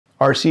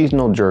Our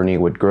seasonal journey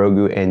with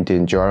Grogu and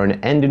Din Djarin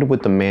ended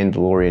with The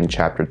Mandalorian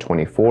Chapter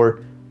 24,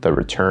 The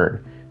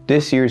Return.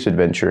 This year's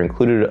adventure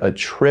included a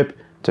trip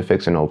to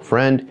fix an old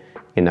friend,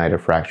 unite a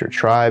fractured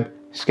tribe,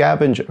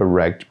 scavenge a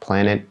wrecked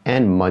planet,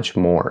 and much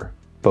more.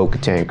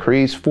 BO-KATAN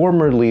KRYZE,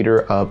 former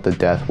leader of the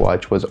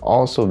DEATHWATCH, was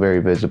also very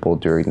visible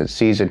during the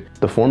season.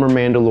 The former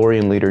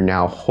Mandalorian leader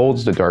now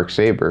holds the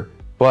DARKSABER,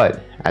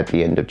 but at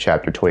the end of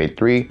Chapter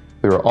 23,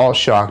 we were all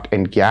shocked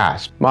and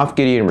gasped. Moff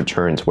Gideon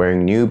returns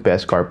wearing new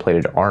BESKAR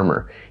plated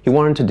armor. He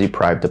wanted to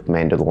deprive the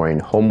Mandalorian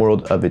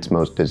homeworld of its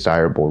most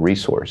desirable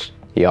resource.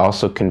 He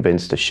also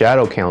convinced the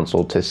Shadow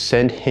Council to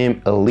send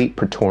him elite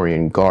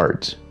Praetorian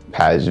guards.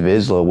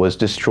 VIZSLA was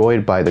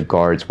destroyed by the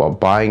guards while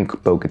buying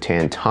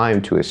BO-KATAN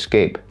time to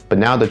escape, but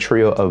now the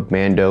trio of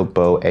Mando,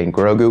 Bo, and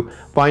Grogu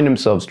find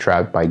themselves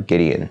trapped by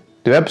Gideon.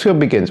 The episode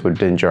begins with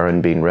Din Djarin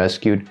being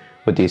rescued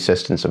with the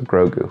assistance of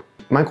Grogu.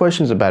 My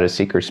questions about a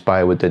secret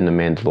spy within the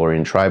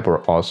Mandalorian tribe were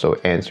also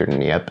answered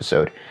in the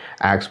episode.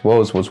 Axe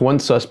Woes was one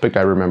suspect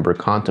I remember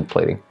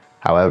contemplating.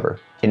 However,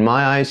 in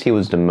my eyes, he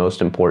was the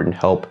most important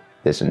help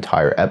this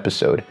entire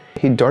episode.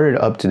 He darted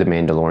up to the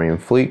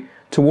Mandalorian fleet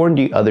to warn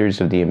the others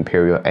of the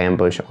Imperial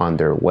ambush on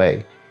their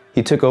way.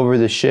 He took over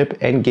the ship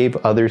and gave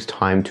others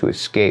time to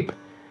escape.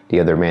 The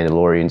other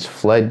Mandalorians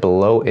fled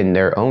below in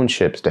their own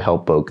ships to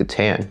help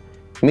Bo-KATAN.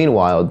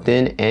 Meanwhile,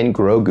 Din and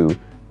Grogu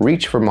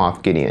reach for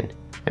Moff Gideon,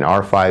 and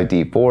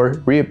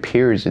R5-D4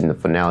 reappears in the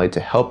finale to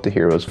help the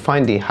heroes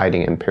find the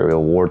hiding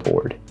Imperial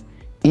warlord.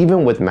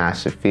 Even with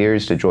massive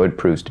fears, the droid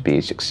proves to be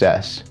a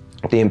success.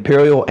 The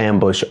Imperial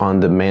ambush on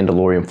the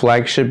Mandalorian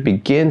flagship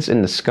begins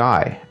in the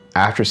sky.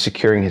 After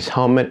securing his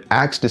helmet,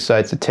 Axe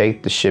decides to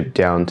take the ship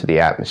down to the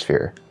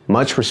atmosphere.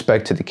 Much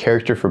respect to the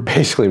character for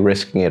basically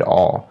risking it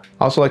all.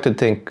 I also like to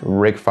thank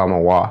Rick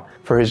Famuyiwa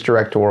for his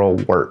directorial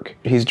work.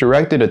 He's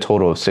directed a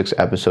total of 6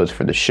 episodes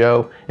for the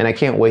show, and I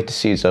can't wait to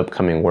see his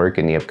upcoming work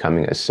in the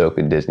upcoming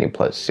Ahsoka Disney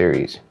Plus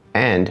series.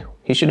 And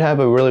he should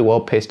have a really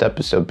well-paced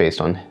episode based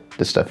on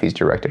the stuff he's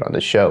directed on the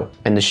show.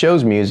 And the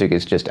show's music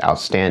is just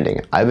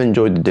outstanding. I've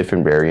enjoyed the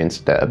different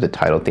variants of the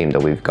title theme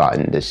that we've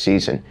gotten this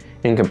season.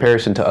 In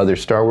comparison to other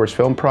Star Wars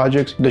film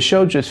projects, the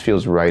show just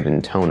feels right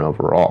in tone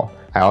overall.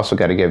 I also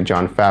gotta give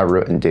Jon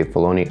Favreau and Dave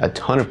Filoni a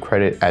ton of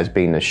credit as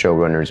being the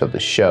showrunners of the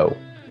show.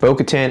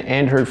 Bo-KATAN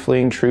and her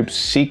fleeing troops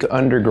seek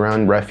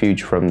underground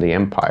refuge from the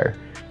Empire.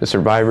 The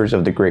survivors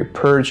of the Great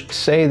Purge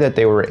say that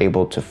they were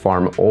able to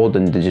farm old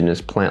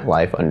indigenous plant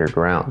life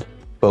underground.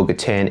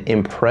 Bo-KATAN,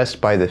 impressed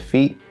by the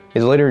feat,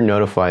 is later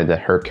notified that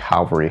her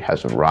cavalry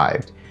has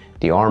arrived.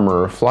 The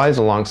armorer flies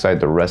alongside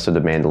the rest of the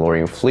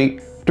Mandalorian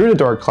fleet through the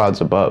dark clouds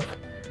above.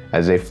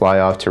 As they fly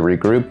off to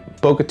regroup,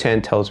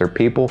 Bo-KATAN tells her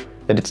people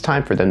that it's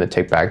time for them to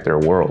take back their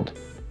world.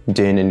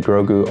 Din and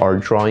Grogu are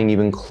drawing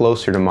even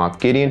closer to Moff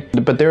Gideon,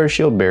 but there are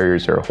shield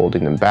barriers that are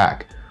holding them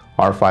back.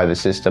 R5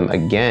 assists them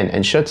again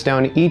and shuts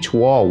down each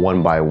wall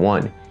one by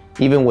one.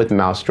 Even with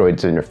mouse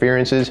droid's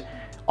interferences,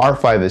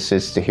 R5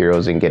 assists the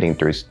heroes in getting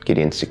through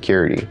Gideon's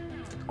security.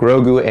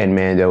 Grogu and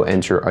Mando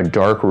enter a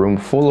dark room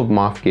full of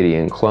Moff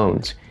Gideon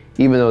clones.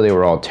 Even though they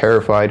were all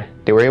terrified,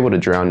 they were able to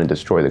drown and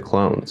destroy the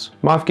clones.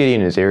 Moff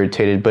Gideon is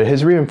irritated, but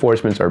his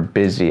reinforcements are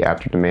busy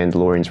after the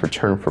Mandalorians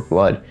return for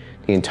blood.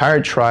 The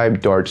entire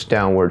tribe darts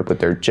downward with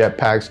their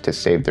jetpacks to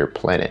save their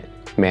planet.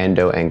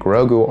 Mando and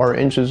Grogu are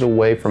inches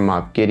away from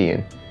Moff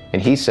Gideon,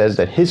 and he says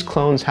that his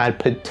clones had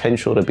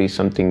potential to be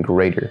something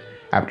greater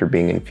after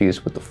being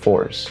infused with the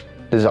Force.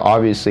 This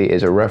obviously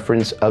is a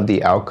reference of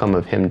the outcome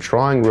of him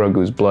drawing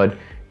Grogu's blood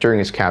during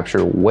his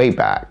capture way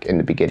back in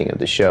the beginning of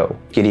the show.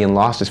 Gideon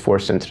lost his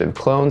Force-sensitive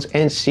clones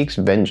and seeks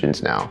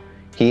vengeance now.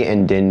 He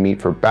and Din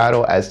meet for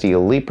battle as the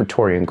elite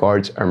Praetorian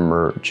guards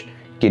emerge.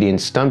 Gideon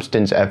stumps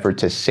Din's effort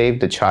to save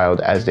the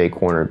child as they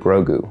corner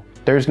Grogu.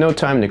 There's no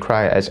time to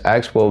cry as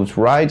Axe Woes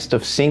rides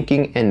the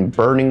sinking and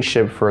burning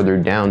ship further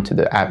down to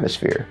the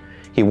atmosphere.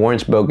 He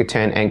warns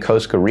Bo-KATAN and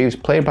Koska Reeves,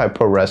 played by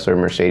pro wrestler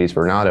Mercedes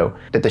Varnado,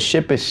 that the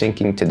ship is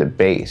sinking to the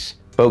base.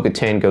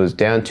 Bo-KATAN goes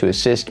down to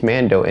assist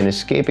Mando in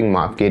escaping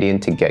Moff Gideon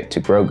to get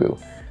to Grogu.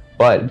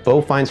 But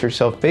Bo finds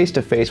herself face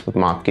to face with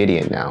Moff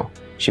Gideon now.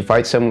 She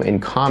fights him in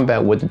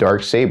combat with the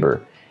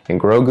DARKSABER,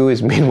 and Grogu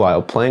is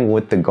meanwhile playing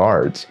with the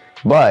guards.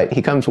 But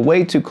he comes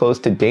way too close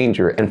to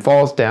danger and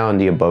falls down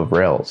the above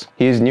rails.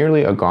 He is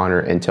nearly a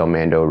goner until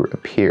Mando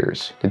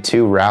appears. The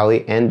two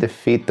rally and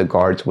defeat the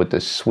guards with the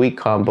sweet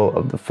combo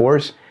of the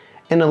Force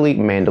and elite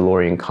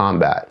Mandalorian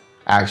combat.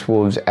 Axe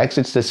Woes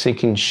exits the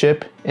sinking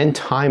ship in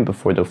time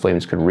before the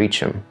flames could reach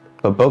him.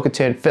 But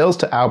Bo-KATAN fails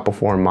to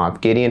outperform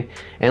Moff Gideon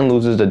and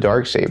loses the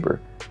DARKSABER.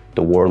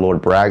 The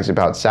warlord brags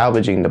about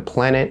salvaging the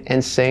planet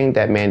and saying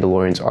that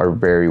Mandalorians are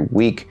very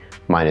weak,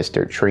 minus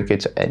their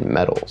trinkets and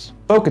medals.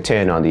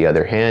 Bo-KATAN, on the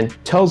other hand,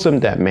 tells them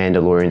that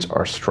Mandalorians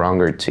are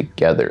stronger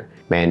together.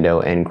 Mando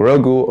and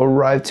Grogu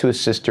arrive to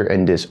assist her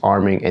in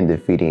disarming and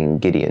defeating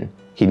Gideon.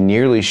 He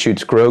nearly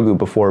shoots Grogu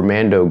before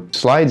Mando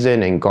slides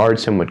in and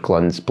guards him with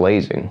guns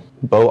blazing.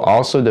 Bo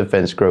also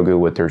defends Grogu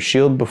with her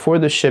shield before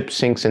the ship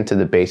sinks into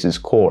the base's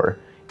core.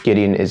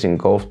 Gideon is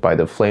engulfed by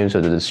the flames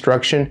of the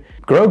destruction.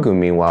 Grogu,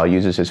 meanwhile,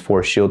 uses his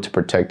force shield to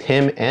protect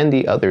him and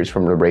the others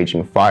from the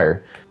raging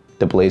fire.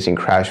 The blazing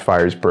crash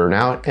fires burn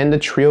out, and the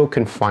trio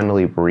can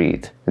finally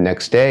breathe. The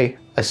next day,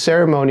 a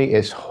ceremony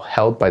is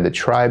held by the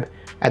tribe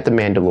at the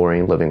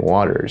Mandalorian living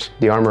waters.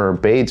 The armorer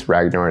bathes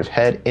Ragnar's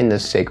head in the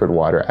sacred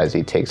water as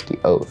he takes the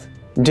oath.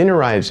 Din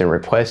arrives and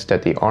requests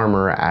that the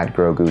armorer add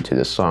Grogu to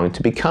the song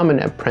to become an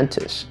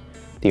apprentice.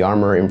 The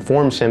armorer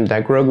informs him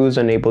that Grogu is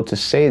unable to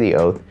say the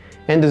oath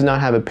and does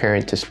not have a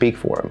parent to speak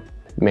for him.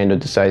 Mando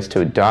decides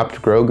to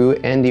adopt Grogu,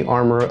 and the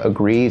armorer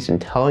agrees in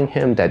telling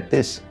him that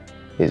this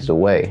is the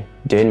way.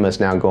 Din must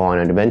now go on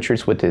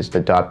adventures with his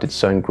adopted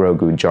son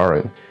Grogu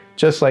Jarin,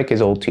 just like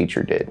his old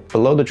teacher did.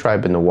 Below the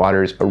tribe in the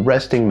waters, a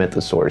resting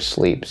mythosaur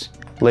sleeps.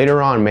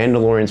 Later on,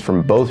 Mandalorians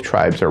from both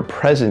tribes are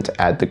present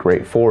at the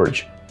Great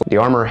Forge. The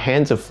armorer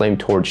hands a flame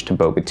torch to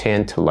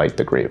BO-KATAN to light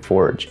the Great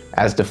Forge.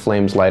 As the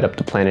flames light up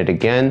the planet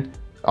again,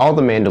 all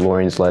the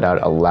Mandalorians let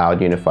out a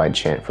loud unified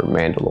chant for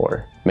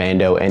Mandalore.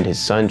 Mando and his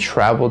son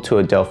travel to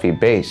a Delphi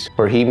base,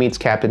 where he meets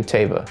Captain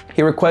Teva.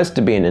 He requests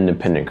to be an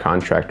independent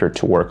contractor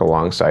to work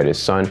alongside his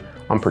son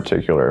on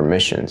particular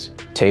missions.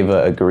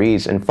 Teva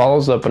agrees and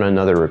follows up on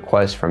another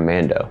request from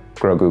Mando.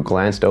 Grogu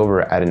glanced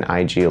over at an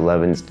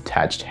IG-11's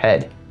detached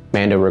head.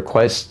 Mando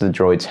requests the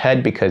droid's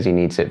head because he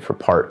needs it for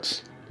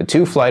parts. The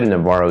two fly to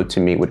Navarro to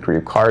meet with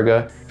Greef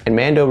Karga, and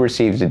Mando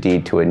receives a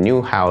deed to a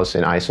new house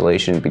in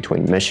isolation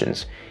between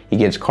missions. He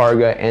gives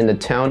Karga and the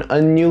town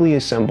a newly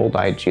assembled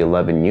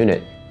IG-11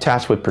 unit,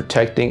 tasked with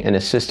protecting and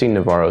assisting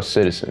Navarro's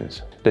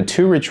citizens. The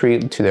two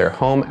retreat to their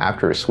home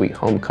after a sweet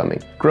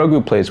homecoming.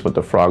 Grogu plays with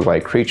the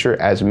frog-like creature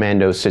as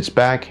Mando sits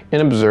back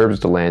and observes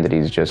the land that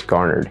he's just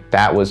garnered.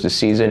 That was the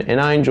season, and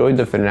I enjoyed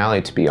the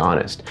finale, to be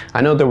honest. I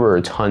know there were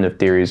a ton of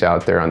theories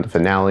out there on the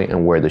finale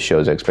and where the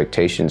show's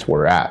expectations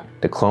were at.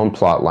 The clone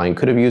plotline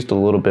could have used a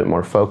little bit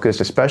more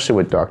focus, especially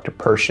with Dr.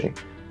 Pershing.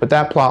 But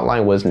that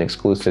plotline wasn't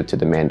exclusive to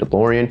The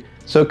Mandalorian,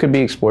 so it could be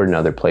explored in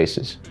other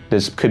places.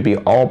 This could be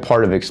all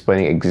part of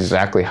explaining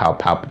exactly how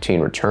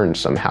Palpatine returned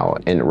somehow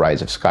in The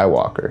Rise of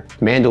Skywalker.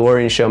 The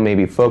Mandalorian show may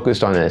be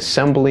focused on an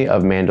assembly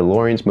of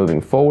Mandalorians moving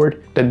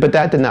forward, but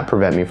that did not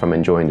prevent me from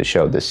enjoying the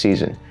show this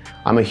season.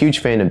 I'm a huge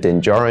fan of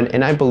Din Djarin,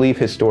 and I believe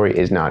his story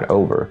is not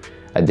over.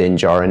 A Din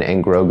Djarin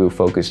and Grogu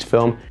focused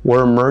film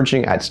were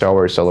emerging at Star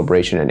Wars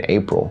Celebration in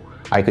April.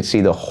 I could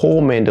see the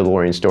whole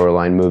Mandalorian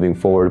storyline moving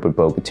forward with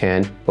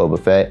Bo-Katan, Boba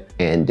Fett,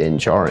 and Din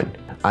Djarin.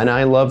 And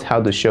I loved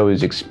how the show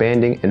is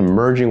expanding and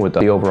merging with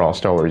the overall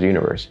Star Wars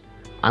universe.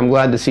 I'm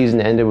glad the season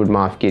ended with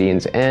Moff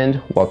Gideon's end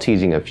while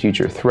teasing a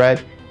future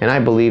threat, and I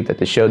believe that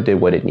the show did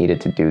what it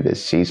needed to do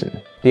this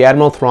season. The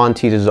Admiral Thrawn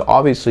teases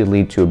obviously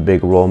lead to a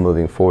big role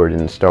moving forward in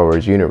the Star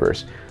Wars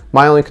universe.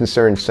 My only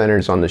concern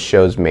centers on the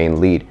show's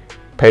main lead.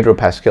 Pedro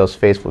Pascal's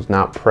face was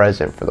not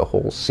present for the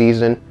whole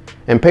season,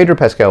 and Pedro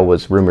Pascal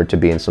was rumored to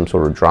be in some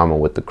sort of drama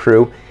with the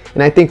crew,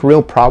 and I think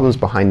real problems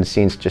behind the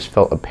scenes just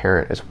felt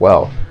apparent as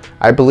well.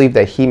 I believe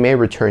that he may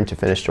return to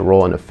finish the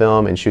role in the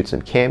film and shoot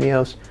some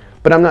cameos,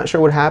 but I'm not sure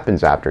what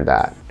happens after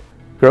that.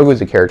 Grogu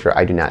is a character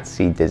I do not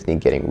see Disney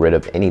getting rid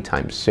of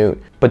anytime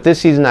soon, but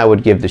this season I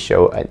would give the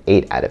show an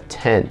 8 out of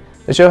 10.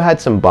 The show had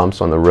some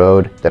bumps on the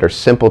road that are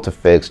simple to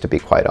fix, to be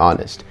quite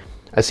honest.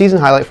 A season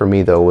highlight for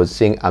me though was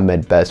seeing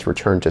Ahmed Best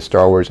return to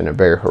Star Wars in a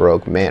very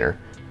heroic manner.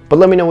 But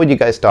let me know what you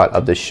guys thought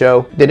of the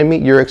show. Did it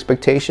meet your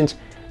expectations?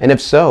 And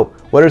if so,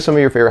 what are some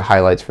of your favorite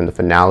highlights from the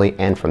finale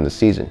and from the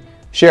season?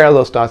 Share all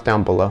those thoughts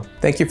down below.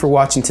 Thank you for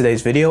watching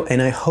today's video,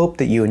 and I hope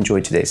that you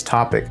enjoyed today's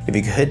topic. If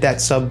you could hit that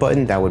sub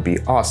button, that would be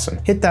awesome.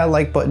 Hit that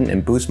like button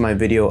and boost my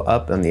video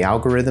up on the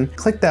algorithm.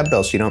 Click that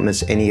bell so you don't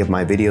miss any of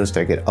my videos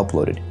that get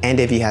uploaded. And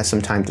if you have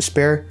some time to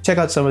spare, check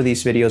out some of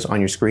these videos on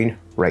your screen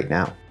right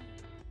now.